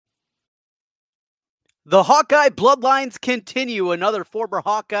The Hawkeye bloodlines continue. Another former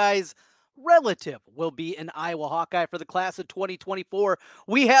Hawkeyes relative will be an Iowa Hawkeye for the class of 2024.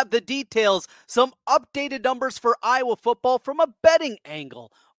 We have the details, some updated numbers for Iowa football from a betting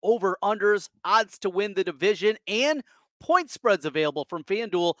angle, over-unders, odds to win the division, and point spreads available from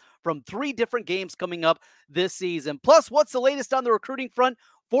FanDuel from 3 different games coming up this season. Plus, what's the latest on the recruiting front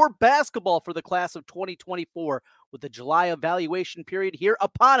for basketball for the class of 2024 with the July evaluation period here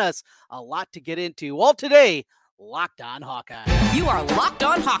upon us? A lot to get into. All today, Locked On Hawkeyes. You are Locked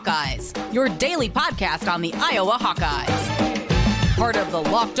On Hawkeyes, your daily podcast on the Iowa Hawkeyes. Part of the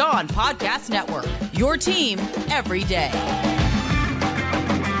Locked On Podcast Network, your team every day.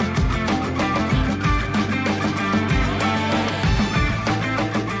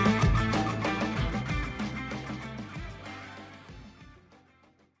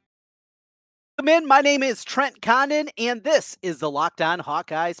 My name is Trent Condon, and this is the Locked On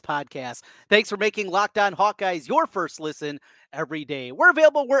Hawkeyes podcast. Thanks for making Locked On Hawkeyes your first listen every day. We're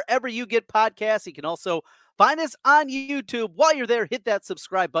available wherever you get podcasts. You can also find us on YouTube. While you're there, hit that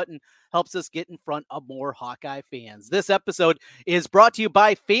subscribe button. Helps us get in front of more Hawkeye fans. This episode is brought to you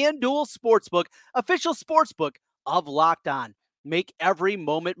by FanDuel Sportsbook, official sportsbook of Locked On. Make every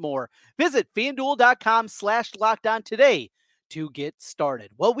moment more. Visit FanDuel.com/LockedOn today to get started.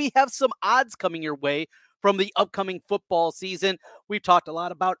 Well, we have some odds coming your way from the upcoming football season. We've talked a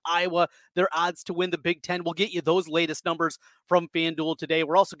lot about Iowa, their odds to win the Big Ten. We'll get you those latest numbers from FanDuel today.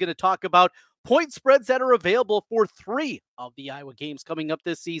 We're also going to talk about point spreads that are available for 3 of the Iowa games coming up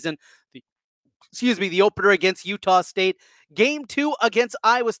this season. The opener against Utah State, game 2 against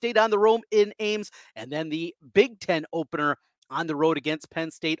Iowa State on the road in Ames, and then the Big Ten opener on the road against Penn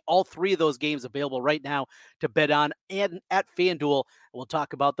State. All 3 of those games available right now to bet on and at FanDuel. We'll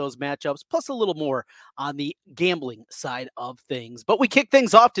talk about those matchups, plus a little more on the gambling side of things. But we kick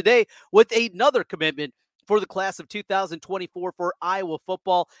things off today with another commitment for the class of 2024 for Iowa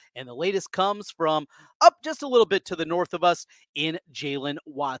football. And the latest comes from up just a little bit to the north of us in Jaylen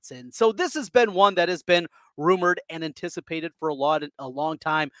Watson. So this has been one that has been rumored and anticipated for a long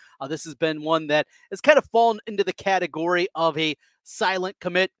time. This has been one that has kind of fallen into the category of a silent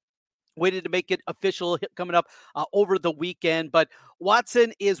commit. Waited to make it official coming up over the weekend. But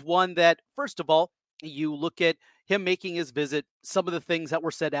Watson is one that, first of all, you look at him making his visit, some of the things that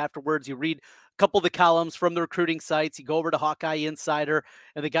were said afterwards. You read a couple of the columns from the recruiting sites. You go over to Hawkeye Insider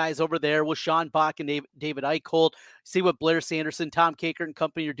and the guys over there with Sean Bach and David Eichholt. See what Blair Sanderson, Tom Kakert and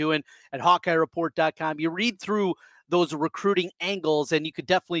company are doing at HawkeyeReport.com. You read through those recruiting angles, and you could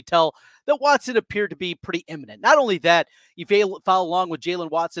definitely tell that Watson appeared to be pretty imminent. Not only that, you follow along with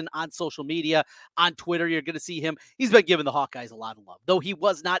Jaylen Watson on social media, on Twitter, you're going to see him. He's been giving the Hawkeyes a lot of love. Though he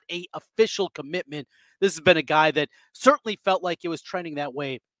was not an official commitment, this has been a guy that certainly felt like it was trending that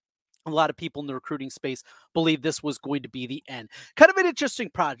way. A lot of people in the recruiting space believe this was going to be the end. Kind of an interesting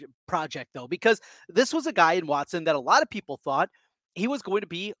project, though, because this was a guy in Watson that a lot of people thought he was going to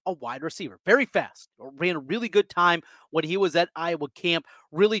be a wide receiver, very fast, ran a really good time when he was at Iowa camp,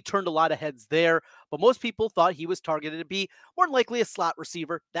 really turned a lot of heads there. But most people thought he was targeted to be more than likely a slot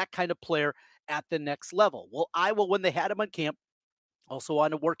receiver, that kind of player at the next level. Well, Iowa, when they had him on camp, also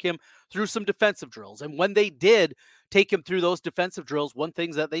wanted to work him through some defensive drills. And when they did take him through those defensive drills, one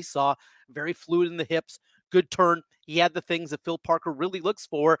thing that they saw, very fluid in the hips, good turn. He had the things that Phil Parker really looks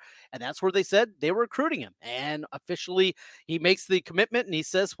for. And that's where they said they were recruiting him. And officially, he makes the commitment and he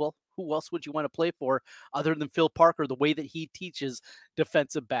says, well, who else would you want to play for other than Phil Parker, the way that he teaches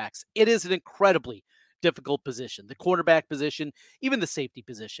defensive backs? It is an incredibly difficult position, the cornerback position, even the safety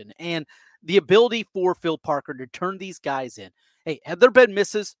position, and the ability for Phil Parker to turn these guys in. Hey, have there been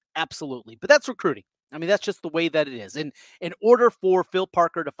misses? Absolutely. But that's recruiting. I mean, that's just the way that it is. And in order for Phil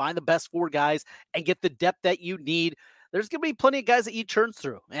Parker to find the best 4 guys and get the depth that you need, there's going to be plenty of guys that he churns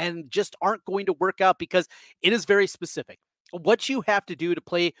through and just aren't going to work out because it is very specific. What you have to do to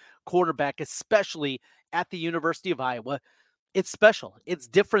play quarterback, especially at the University of Iowa, it's special. It's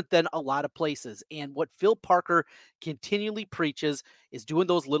different than a lot of places. And what Phil Parker continually preaches is doing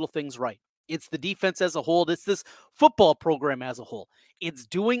those little things right. It's the defense as a whole. It's this football program as a whole. It's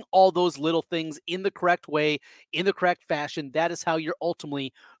doing all those little things in the correct way, in the correct fashion. That is how you're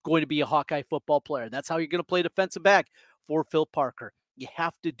ultimately going to be a Hawkeye football player. That's how you're going to play defensive back for Phil Parker. You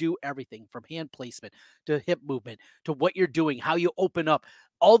have to do everything from hand placement to hip movement to what you're doing, how you open up,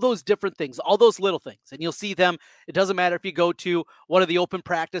 all those different things, all those little things. And you'll see them. It doesn't matter if you go to one of the open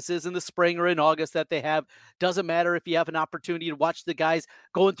practices in the spring or in August that they have. Doesn't matter if you have an opportunity to watch the guys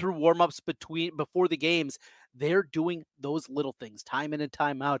going through warm-ups before the games. They're doing those little things time in and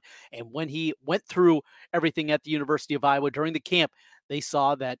time out. And when he went through everything at the University of Iowa during the camp, they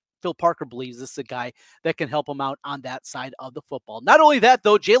saw that Phil Parker believes this is a guy that can help him out on that side of the football. Not only that,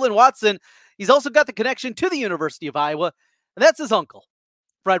 though, Jaylen Watson, he's also got the connection to the University of Iowa, and that's his uncle,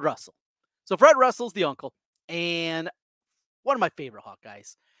 Fred Russell. So Fred Russell's the uncle, and one of my favorite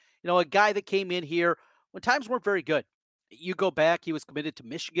Hawkeyes. A guy that came in here when times weren't very good. You go back, he was committed to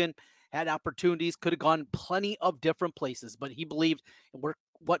Michigan, had opportunities, could have gone plenty of different places, but he believed in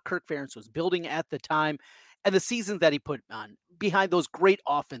what Kirk Ferentz was building at the time and the seasons that he put on behind those great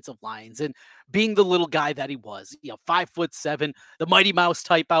offensive lines and being the little guy that he was, 5'7", the Mighty Mouse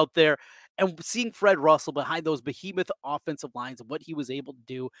type out there. And seeing Fred Russell behind those behemoth offensive lines and what he was able to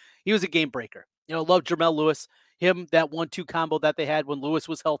do, he was a game breaker. Loved Jermel Lewis, that 1-2 combo that they had when Lewis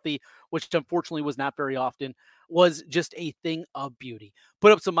was healthy, which unfortunately was not very often, was just a thing of beauty.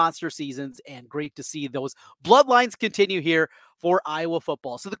 Put up some monster seasons, and great to see those bloodlines continue here for Iowa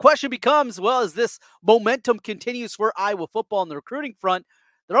football. So the question becomes, well, as this momentum continues for Iowa football on the recruiting front,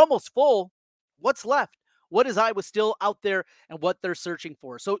 they're almost full. What's left? What is Iowa still out there and what they're searching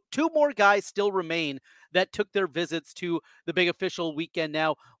for? So 2 more guys still remain that took their visits to the big official weekend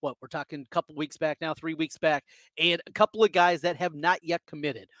now. We're talking a couple weeks back now, 3 weeks back, and a couple of guys that have not yet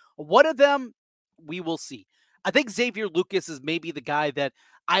committed. One of them, we will see. I think Xavier Lucas is maybe the guy that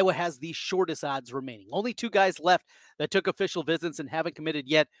Iowa has the shortest odds remaining. Only 2 guys left that took official visits and haven't committed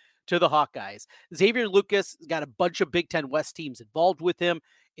yet to the Hawkeyes. Xavier Lucas has got a bunch of Big Ten West teams involved with him.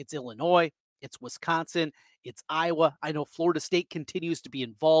 It's Illinois, it's Wisconsin, it's Iowa. I know Florida State continues to be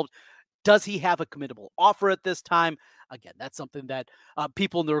involved. Does he have a committable offer at this time? Again, that's something that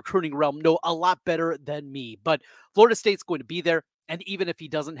people in the recruiting realm know a lot better than me. But Florida State's going to be there. And even if he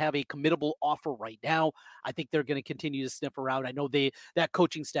doesn't have a committable offer right now, I think they're going to continue to sniff around. I know that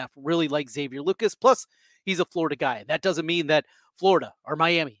coaching staff really likes Xavier Lucas. Plus, he's a Florida guy. That doesn't mean that Florida or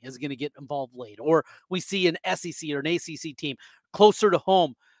Miami is going to get involved late. Or we see an SEC or an ACC team closer to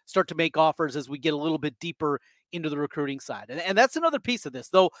home start to make offers as we get a little bit deeper into the recruiting side. And that's another piece of this.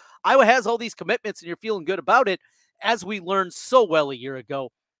 Though Iowa has all these commitments and you're feeling good about it, as we learned so well a year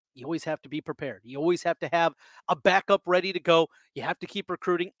ago, you always have to be prepared. You always have to have a backup ready to go. You have to keep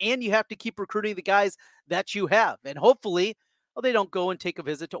recruiting, and you have to keep recruiting the guys that you have. And hopefully, they don't go and take a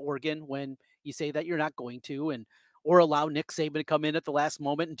visit to Oregon when you say that you're not going to, or allow Nick Saban to come in at the last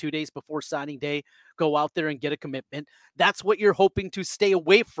moment and 2 days before signing day, go out there and get a commitment. That's what you're hoping to stay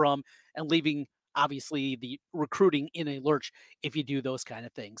away from, and leaving, obviously, the recruiting in a lurch if you do those kind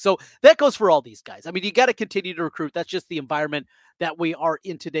of things. So that goes for all these guys. I mean, you got to continue to recruit. That's just the environment that we are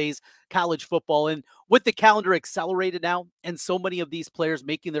in today's college football. And with the calendar accelerated now, and so many of these players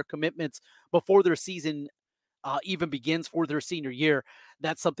making their commitments before their season even begins for their senior year,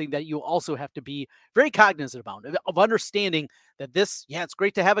 that's something that you also have to be very cognizant about, of understanding that this, it's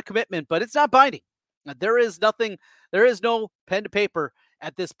great to have a commitment, but it's not binding. There is no pen to paper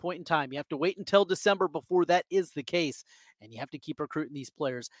at this point in time. You have to wait until December before that is the case, and you have to keep recruiting these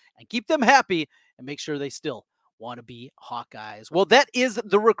players and keep them happy and make sure they still want to be Hawkeyes. Well, that is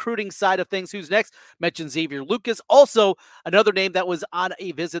the recruiting side of things. Who's next? Mentioned Xavier Lucas. Also, another name that was on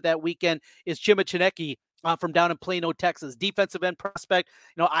a visit that weekend is Chima Chinecki from down in Plano, Texas. Defensive end prospect.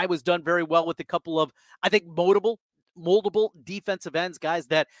 I was done very well with a couple of, I think, moldable defensive ends, guys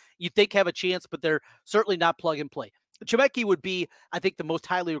that you think have a chance, but they're certainly not plug and play. Chimeki would be, I think, the most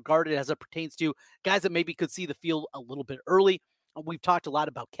highly regarded as it pertains to guys that maybe could see the field a little bit early. We've talked a lot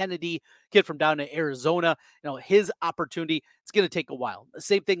about Kennedy, kid from down in Arizona. His opportunity, it's going to take a while. The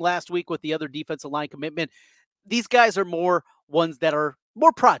same thing last week with the other defensive line commitment. These guys are more ones that are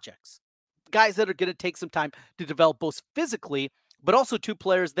more projects, guys that are going to take some time to develop both physically, but also 2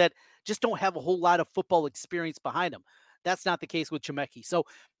 players that just don't have a whole lot of football experience behind them. That's not the case with Chimeki. So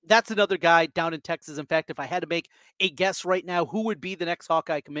that's another guy down in Texas. In fact, if I had to make a guess right now, who would be the next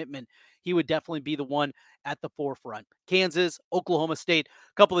Hawkeye commitment, he would definitely be the one at the forefront. Kansas, Oklahoma State,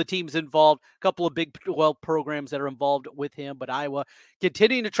 a couple of teams involved, a couple of Big 12 programs that are involved with him, but Iowa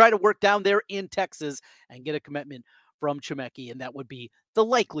continuing to try to work down there in Texas and get a commitment from Chimeki, and that would be the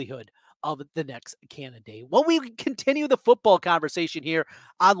likelihood of the next candidate. Well, we continue the football conversation here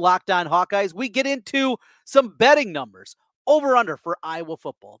on Locked On Hawkeyes. We get into some betting numbers. Over under for Iowa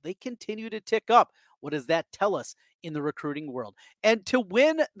football. They continue to tick up. What does that tell us in the recruiting world? And to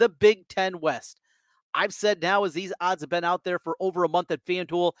win the Big Ten West, I've said now, as these odds have been out there for over a month at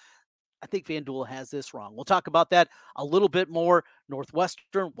FanDuel, I think FanDuel has this wrong. We'll talk about that a little bit more.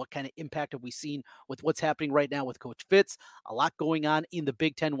 Northwestern, what kind of impact have we seen with what's happening right now with Coach Fitz? A lot going on in the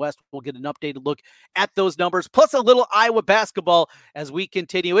Big Ten West. We'll get an updated look at those numbers, plus a little Iowa basketball as we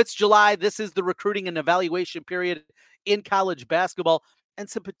continue. It's July. This is the recruiting and evaluation period in college basketball, and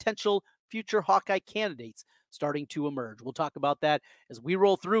some potential future Hawkeye candidates starting to emerge. We'll talk about that as we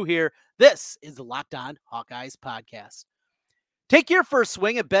roll through here. This is the Locked On Hawkeyes podcast. Take your first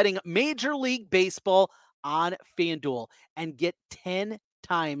swing at betting Major League Baseball on FanDuel and get 10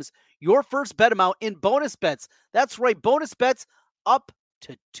 times your first bet amount in bonus bets. That's right, bonus bets up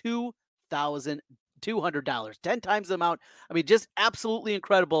to $2,200, 10 times the amount. I mean, just absolutely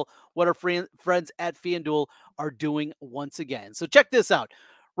incredible what our friends at FanDuel are doing once again. So check this out.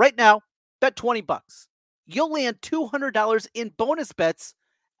 Right now, bet 20 bucks. You'll land $200 in bonus bets.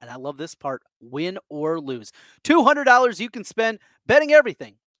 And I love this part, win or lose. $200 you can spend betting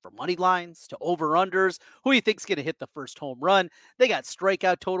everything from money lines to over-unders. Who you think's going to hit the first home run? They got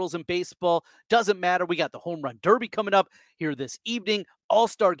strikeout totals in baseball. Doesn't matter. We got the home run derby coming up here this evening.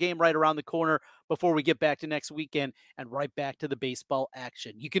 All-star game right around the corner before we get back to next weekend and right back to the baseball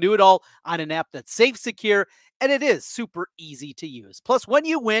action. You can do it all on an app that's safe, secure, and it is super easy to use. Plus, when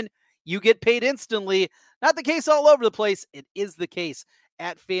you win, you get paid instantly. Not the case all over the place. It is the case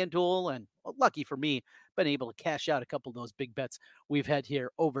at FanDuel, and well, lucky for me, been able to cash out a couple of those big bets we've had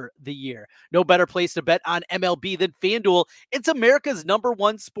here over the year. No better place to bet on MLB than FanDuel. It's America's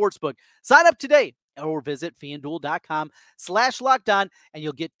 #1 sportsbook. Sign up today or visit FanDuel.com/lockedon and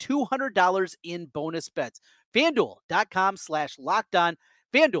you'll get $200 in bonus bets. FanDuel.com/lockedon.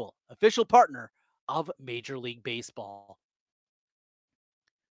 FanDuel, official partner of Major League Baseball.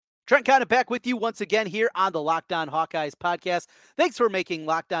 Trent Condon back with you once again here on the Locked On Hawkeyes podcast. Thanks for making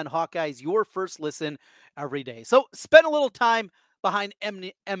Locked On Hawkeyes your first listen every day. So spend a little time behind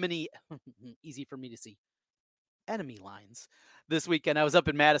easy for me to see, enemy lines this weekend. I was up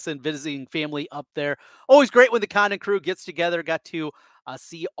in Madison visiting family up there. Always great when the Condon crew gets together. Got to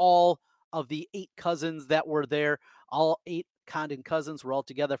see all of the 8 cousins that were there. All 8 Condon cousins were all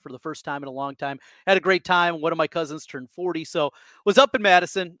together for the first time in a long time. Had a great time. One of my cousins turned 40, so was up in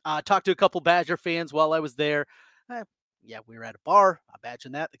Madison. Talked to a couple Badger fans while I was there. Yeah, we were at a bar. I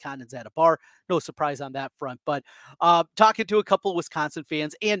imagine that. The Condon's at a bar. No surprise on that front. But talking to a couple Wisconsin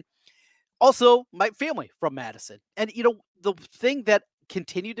fans and also my family from Madison. And, you know, the thing that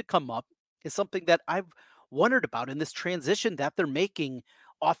continued to come up is something that I've wondered about in this transition that they're making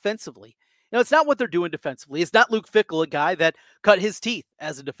offensively. You know, it's not what they're doing defensively. It's not Luke Fickell, a guy that cut his teeth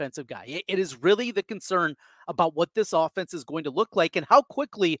as a defensive guy. It is really the concern about what this offense is going to look like and how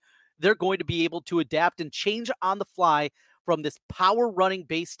quickly they're going to be able to adapt and change on the fly from this power running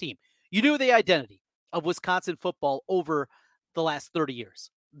base team. You knew the identity of Wisconsin football over the last 30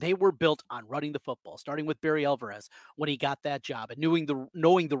 years. They were built on running the football, starting with Barry Alvarez when he got that job and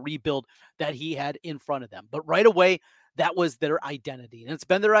knowing the rebuild that he had in front of them. But right away, that was their identity. And it's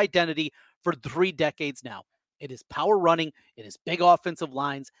been their identity for 3 decades now. It is power running. It is big offensive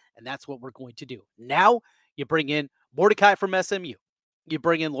lines. And that's what we're going to do. Now you bring in Mordecai from SMU. You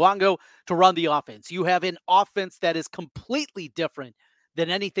bring in Luongo to run the offense. You have an offense that is completely different than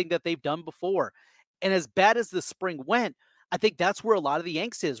anything that they've done before. And as bad as the spring went, I think that's where a lot of the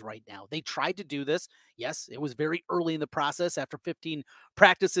angst is right now. They tried to do this. Yes, it was very early in the process after 15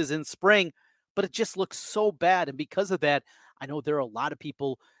 practices in spring, but it just looks so bad. And because of that, I know there are a lot of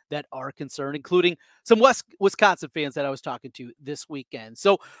people that are concerned, including some Wisconsin fans that I was talking to this weekend.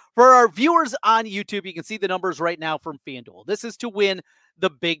 So for our viewers on YouTube, you can see the numbers right now from FanDuel. This is to win the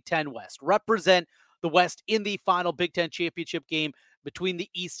Big Ten West, represent the West in the final Big Ten championship game between the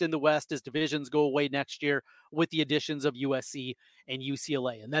East and the West as divisions go away next year with the additions of USC and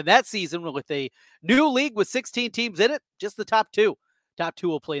UCLA. And then that season with a new league with 16 teams in it, just the top two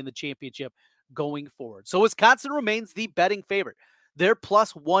will play in the championship going forward. So Wisconsin remains the betting favorite. They're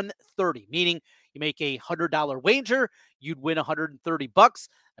plus 130, meaning you make a $100 wager, you'd win $130.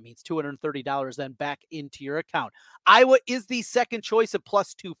 That means $230 then back into your account. Iowa is the second choice at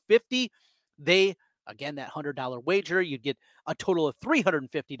plus 250. Again, that $100 wager, you'd get a total of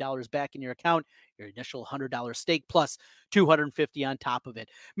 $350 back in your account, your initial $100 stake plus $250 on top of it.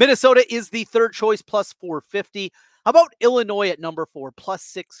 Minnesota is the third choice, plus 450. How about Illinois at number 4, plus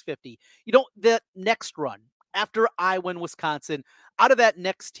 650? You know, the next run after Iowa and Wisconsin, out of that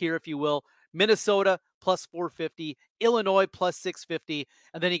next tier, if you will, Minnesota plus 450, Illinois plus 650,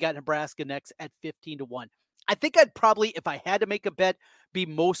 and then you got Nebraska next at 15-1. I think I'd probably, if I had to make a bet, be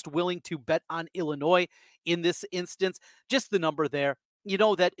most willing to bet on Illinois in this instance. Just the number there. You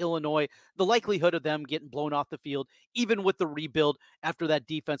know that Illinois, the likelihood of them getting blown off the field, even with the rebuild after that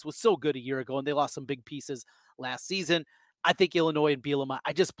defense was so good a year ago, and they lost some big pieces last season. I think Illinois and Bielema,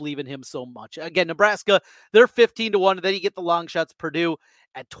 I just believe in him so much. Again, Nebraska, they're 15-1. And then you get the long shots. Purdue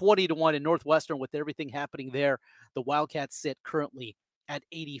at 20-1, in Northwestern with everything happening there. The Wildcats sit currently at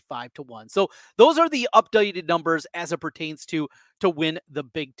 85-1. So those are the updated numbers as it pertains to win the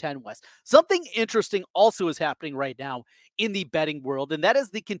Big Ten West. Something interesting also is happening right now in the betting world, and that is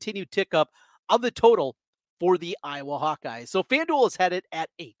the continued tick up of the total for the Iowa Hawkeyes. So FanDuel is headed at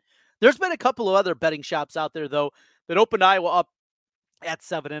 8. There's been a couple of other betting shops out there, though, that opened Iowa up at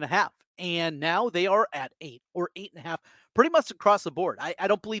 7.5. And now they are at 8 or 8.5, pretty much across the board. I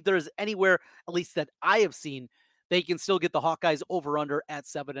don't believe there is anywhere, at least that I have seen, they can still get the Hawkeyes over under at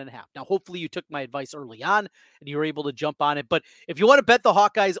 7.5. Now, hopefully you took my advice early on and you were able to jump on it. But if you want to bet the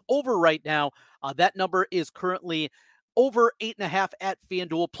Hawkeyes over right now, that number is currently over 8.5 at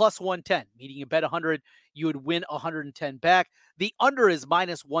FanDuel plus 110, meaning you bet 100, you would win 110 back. The under is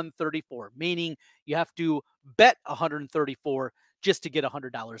minus 134, meaning you have to bet 134 just to get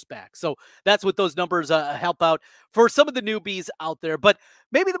 $100 back. So that's what those numbers help out for some of the newbies out there. But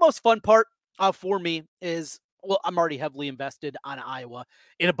maybe the most fun part for me is, well, I'm already heavily invested on Iowa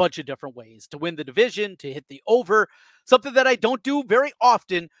in a bunch of different ways to win the division, to hit the over, something that I don't do very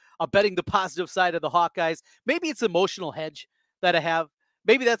often, betting the positive side of the Hawkeyes. Maybe it's emotional hedge that I have.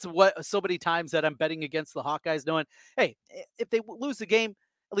 Maybe that's what so many times that I'm betting against the Hawkeyes, knowing, hey, if they lose the game,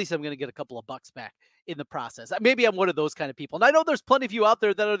 at least I'm going to get a couple of bucks back in the process. Maybe I'm one of those kind of people. And I know there's plenty of you out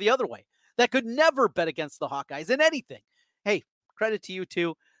there that are the other way, that could never bet against the Hawkeyes in anything. Hey, credit to you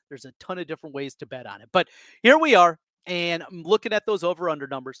too. There's a ton of different ways to bet on it. But here we are, and I'm looking at those over-under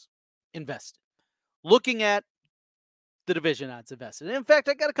numbers, invested. Looking at the division odds invested. And in fact,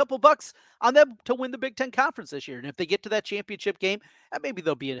 I got a couple bucks on them to win the Big Ten Conference this year. And if they get to that championship game, maybe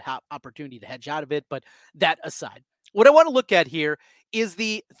there'll be an opportunity to hedge out of it. But that aside, what I want to look at here is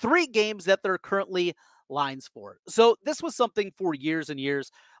the 3 games that they're currently lines for. So this was something for years and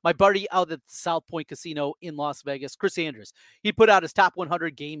years. My buddy out at the South Point Casino in Las Vegas, Chris Andrews, he put out his top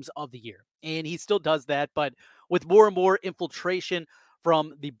 100 games of the year. And he still does that. But with more and more infiltration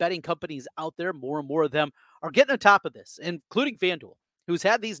from the betting companies out there, more and more of them are getting on top of this, including FanDuel, who's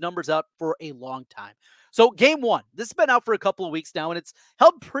had these numbers up for a long time. So game 1, this has been out for a couple of weeks now, and it's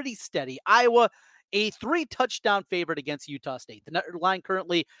held pretty steady. Iowa, a 3-touchdown favorite against Utah State. The line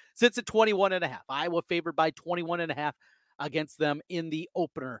currently sits at 21.5. Iowa favored by 21.5 against them in the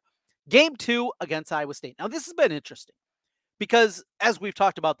opener. Game 2 against Iowa State. Now, this has been interesting because as we've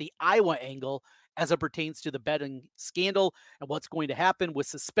talked about the Iowa angle as it pertains to the betting scandal and what's going to happen with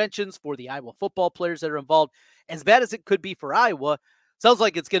suspensions for the Iowa football players that are involved, as bad as it could be for Iowa, sounds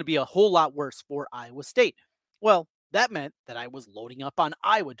like it's going to be a whole lot worse for Iowa State. Well, that meant that I was loading up on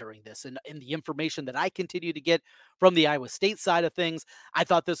Iowa during this. And in the information that I continue to get from the Iowa State side of things, I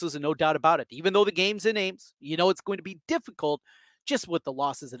thought this was a no doubt about it. Even though the game's in Ames, it's going to be difficult just with the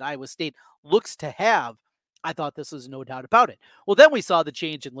losses that Iowa State looks to have. I thought this was no doubt about it. Well, then we saw the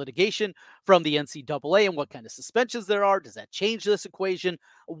change in litigation from the NCAA and what kind of suspensions there are. Does that change this equation?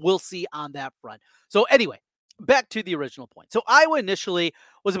 We'll see on that front. So anyway, back to the original point. So Iowa initially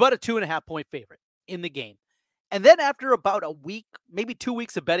was about a 2.5 point favorite in the game. And then after about a week, maybe 2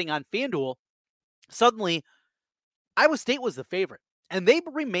 weeks of betting on FanDuel, suddenly Iowa State was the favorite. And they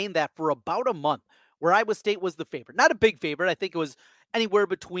remained that for about a month, where Iowa State was the favorite. Not a big favorite. I think it was anywhere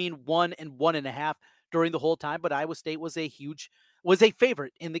between 1 and 1.5 during the whole time, but Iowa State was a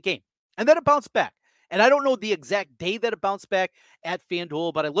favorite in the game. And then it bounced back. And I don't know the exact day that it bounced back at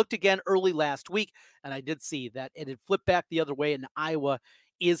FanDuel, but I looked again early last week, and I did see that it had flipped back the other way, and Iowa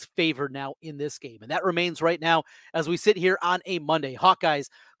is favored now in this game. And that remains right now as we sit here on a Monday. Hawkeyes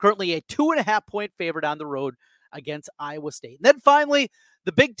currently a 2.5 point favorite on the road against Iowa State. And then finally,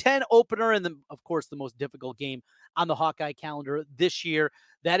 the Big Ten opener, and then, of course, the most difficult game on the Hawkeye calendar this year.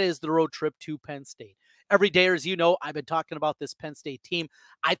 That is the road trip to Penn State. Every day, as you know, I've been talking about this Penn State team.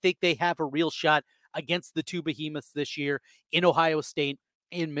 I think they have a real shot against the 2 behemoths this year in Ohio State,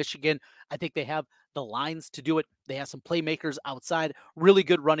 in Michigan. I think they have the lines to do it. They have some playmakers outside, really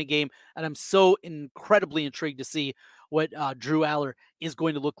good running game, and I'm so incredibly intrigued to see what Drew Aller is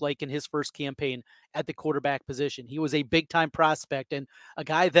going to look like in his first campaign at the quarterback position. He was a big-time prospect and a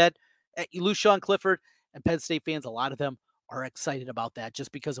guy that you lose Sean Clifford, and Penn State fans, a lot of them are excited about that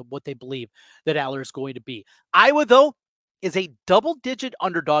just because of what they believe that Aller is going to be. Iowa, though, is a double-digit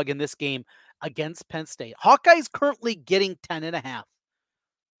underdog in this game against Penn State. Hawkeye's currently getting 10.5.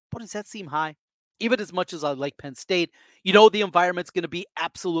 But does that seem high? Even as much as I like Penn State, the environment's going to be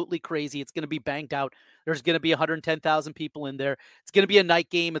absolutely crazy. It's going to be banged out. There's going to be 110,000 people in there. It's going to be a night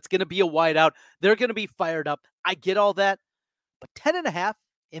game. It's going to be a whiteout. They're going to be fired up. I get all that. But 10.5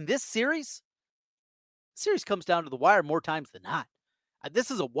 in this series comes down to the wire more times than not.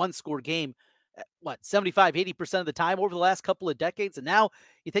 This is a one-score game, 75, 80% of the time over the last couple of decades. And now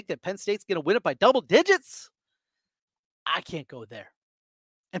you think that Penn State's going to win it by double digits? I can't go there.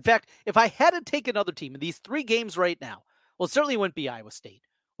 In fact, if I had to take another team in these 3 games right now, well, it certainly wouldn't be Iowa State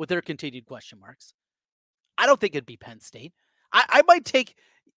with their continued question marks. I don't think it'd be Penn State. I might take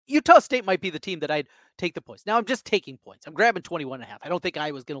Utah State might be the team that I'd take the points. Now I'm just taking points. I'm grabbing 21.5. I don't think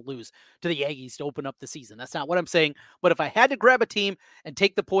Iowa's going to lose to the Aggies to open up the season. That's not what I'm saying. But if I had to grab a team and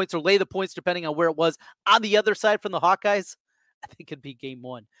take the points or lay the points, depending on where it was on the other side from the Hawkeyes, I think it'd be game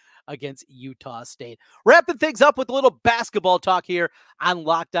 1 against Utah State. Wrapping things up with a little basketball talk here on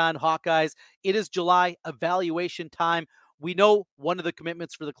Locked On Hawkeyes. It is July evaluation time. We know one of the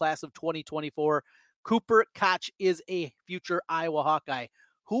commitments for the class of 2024, Cooper Koch, is a future Iowa Hawkeye.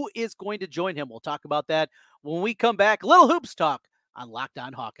 Who is going to join him? We'll talk about that when we come back. A little hoops talk on Locked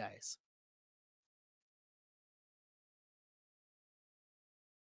On Hawkeyes.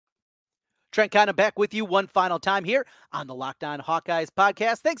 Trent Condon back with you one final time here on the Locked On Hawkeyes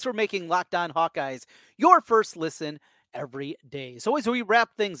podcast. Thanks for making Locked On Hawkeyes your first listen every day. So as we wrap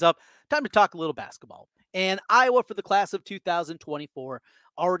things up, time to talk a little basketball. And Iowa for the class of 2024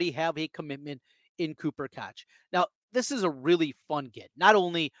 already have a commitment in Cooper Koch. Now, this is a really fun get. Not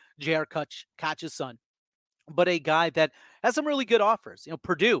only J.R. Koch's son, but a guy that has some really good offers. You know,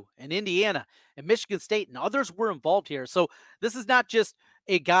 Purdue and Indiana and Michigan State and others were involved here. So this is not just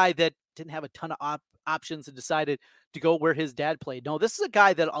a guy that didn't have a ton of options and decided to go where his dad played. No, this is a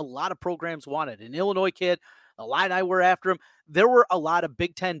guy that a lot of programs wanted. An Illinois kid, the Illini were after him. There were a lot of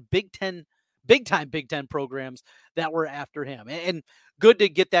Big Ten programs that were after him. And good to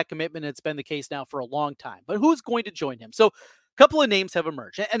get that commitment. It's been the case now for a long time. But who's going to join him? So a couple of names have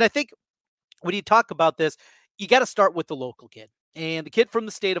emerged. And I think when you talk about this, you got to start with the local kid. And the kid from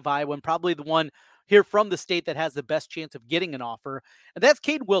the state of Iowa, and probably the one here from the state that has the best chance of getting an offer, and that's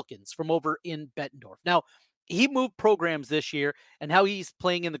Cade Wilkins from over in Bettendorf. Now, he moved programs this year, and how he's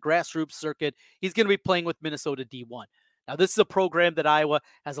playing in the grassroots circuit, he's going to be playing with Minnesota D1. Now, this is a program that Iowa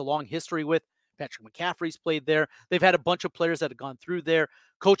has a long history with. Patrick McCaffrey's played there. They've had a bunch of players that have gone through there.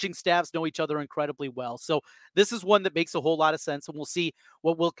 Coaching staffs know each other incredibly well. So this is one that makes a whole lot of sense, and we'll see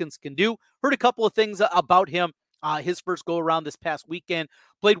what Wilkins can do. Heard a couple of things about him. His first go-around this past weekend.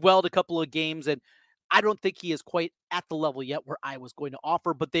 Played well at a couple of games, and I don't think he is quite at the level yet where I was going to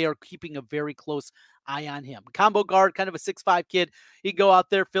offer, but they are keeping a very close eye on him. Combo guard, kind of a 6'5" kid. He can go out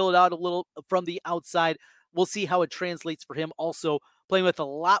there, fill it out a little from the outside. We'll see how it translates for him. Also, playing with a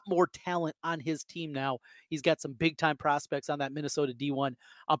lot more talent on his team now. He's got some big-time prospects on that Minnesota D1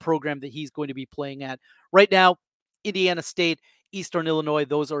 program that he's going to be playing at. Right now, Indiana State, Eastern Illinois,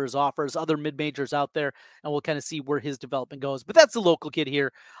 those are his offers. Other mid-majors out there, and we'll kind of see where his development goes. But that's the local kid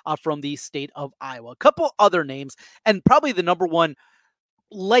here from the state of Iowa. A couple other names, and probably the number one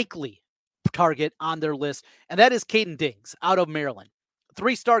likely target on their list, and that is Caden Dings out of Maryland.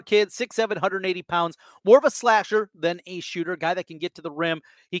 3-star kid, 6'7", 180 pounds, more of a slasher than a shooter, guy that can get to the rim.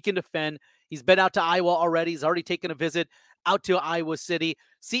 He can defend. He's been out to Iowa already. He's already taken a visit out to Iowa City.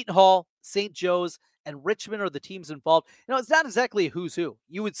 Seton Hall, St. Joe's, and Richmond are the teams involved. You know, it's not exactly a who's who.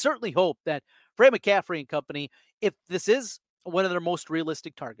 You would certainly hope that Fred McCaffrey and company, if this is one of their most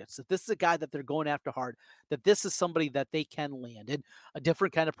realistic targets, if this is a guy that they're going after hard, that this is somebody that they can land. And a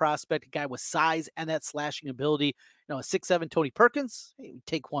different kind of prospect, a guy with size and that slashing ability. You know, a 6'7" Tony Perkins, hey,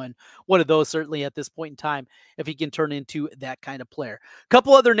 take one of those certainly at this point in time if he can turn into that kind of player. A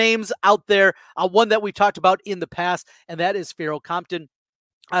couple other names out there, one that we've talked about in the past, and that is Pharaoh Compton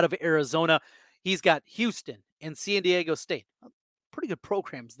out of Arizona. He's got Houston and San Diego State. Pretty good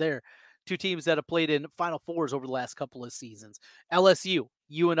programs there. Two teams that have played in Final Fours over the last couple of seasons. LSU,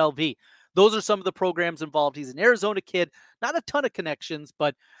 UNLV. Those are some of the programs involved. He's an Arizona kid, not a ton of connections,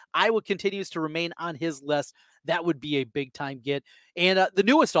 but Iowa continues to remain on his list. That would be a big-time get. And the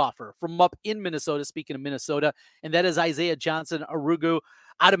newest offer from up in Minnesota, speaking of Minnesota, and that is Isaiah Johnson Arugu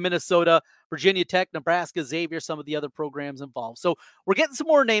out of Minnesota, Virginia Tech, Nebraska, Xavier, some of the other programs involved. So we're getting some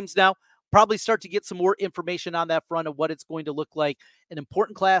more names now. Probably start to get some more information on that front of what it's going to look like. An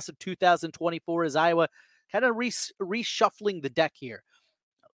important class of 2024 is Iowa kind of reshuffling the deck here.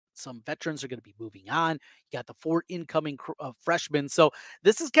 Some veterans are going to be moving on. You got the 4 incoming freshmen. So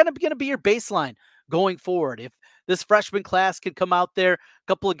this is kind of going to be your baseline going forward. If this freshman class can come out there, a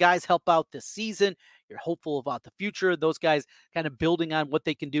couple of guys help out this season, you're hopeful about the future. Those guys kind of building on what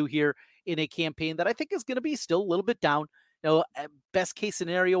they can do here in a campaign that I think is going to be still a little bit down. You know, best case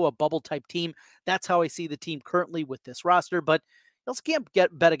scenario, a bubble type team. That's how I see the team currently with this roster, but you also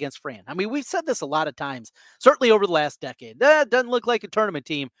can't bet against Fran. I mean, we've said this a lot of times, certainly over the last decade. That doesn't look like a tournament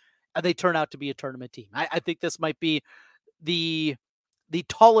team, and they turn out to be a tournament team. I think this might be the the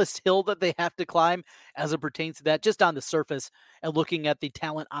tallest hill that they have to climb as it pertains to that, just on the surface and looking at the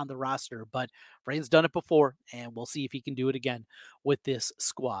talent on the roster. But Frain's done it before, and we'll see if he can do it again with this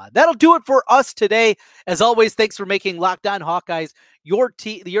squad. That'll do it for us today. As always, thanks for making Locked On Hawkeyes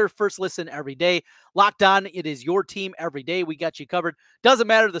your first listen every day. Locked On, it is your team every day. We got you covered. Doesn't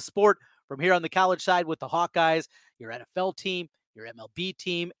matter the sport. From here on the college side with the Hawkeyes, your NFL team, your MLB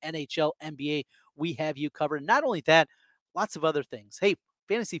team, NHL, NBA, we have you covered. Not only that, lots of other things. Hey,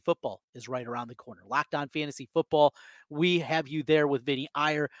 fantasy football is right around the corner. Locked On Fantasy Football, we have you there with Vinny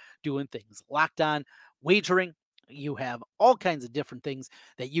Iyer doing things. Locked On Wagering, you have all kinds of different things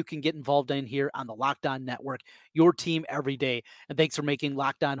that you can get involved in here on the Locked On Network, your team every day. And thanks for making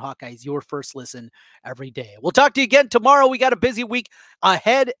Locked On Hawkeyes your first listen every day. We'll talk to you again tomorrow. We got a busy week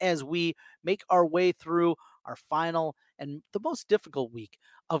ahead as we make our way through our final and the most difficult week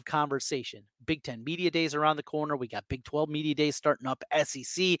of conversation. Big Ten Media Days around the corner. We got Big 12 Media Days starting up.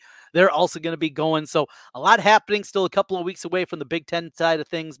 SEC, they're also going to be going. So a lot happening, still a couple of weeks away from the Big Ten side of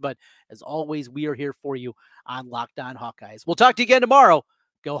things. But as always, we are here for you on Locked On Hawkeyes. We'll talk to you again tomorrow.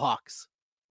 Go Hawks.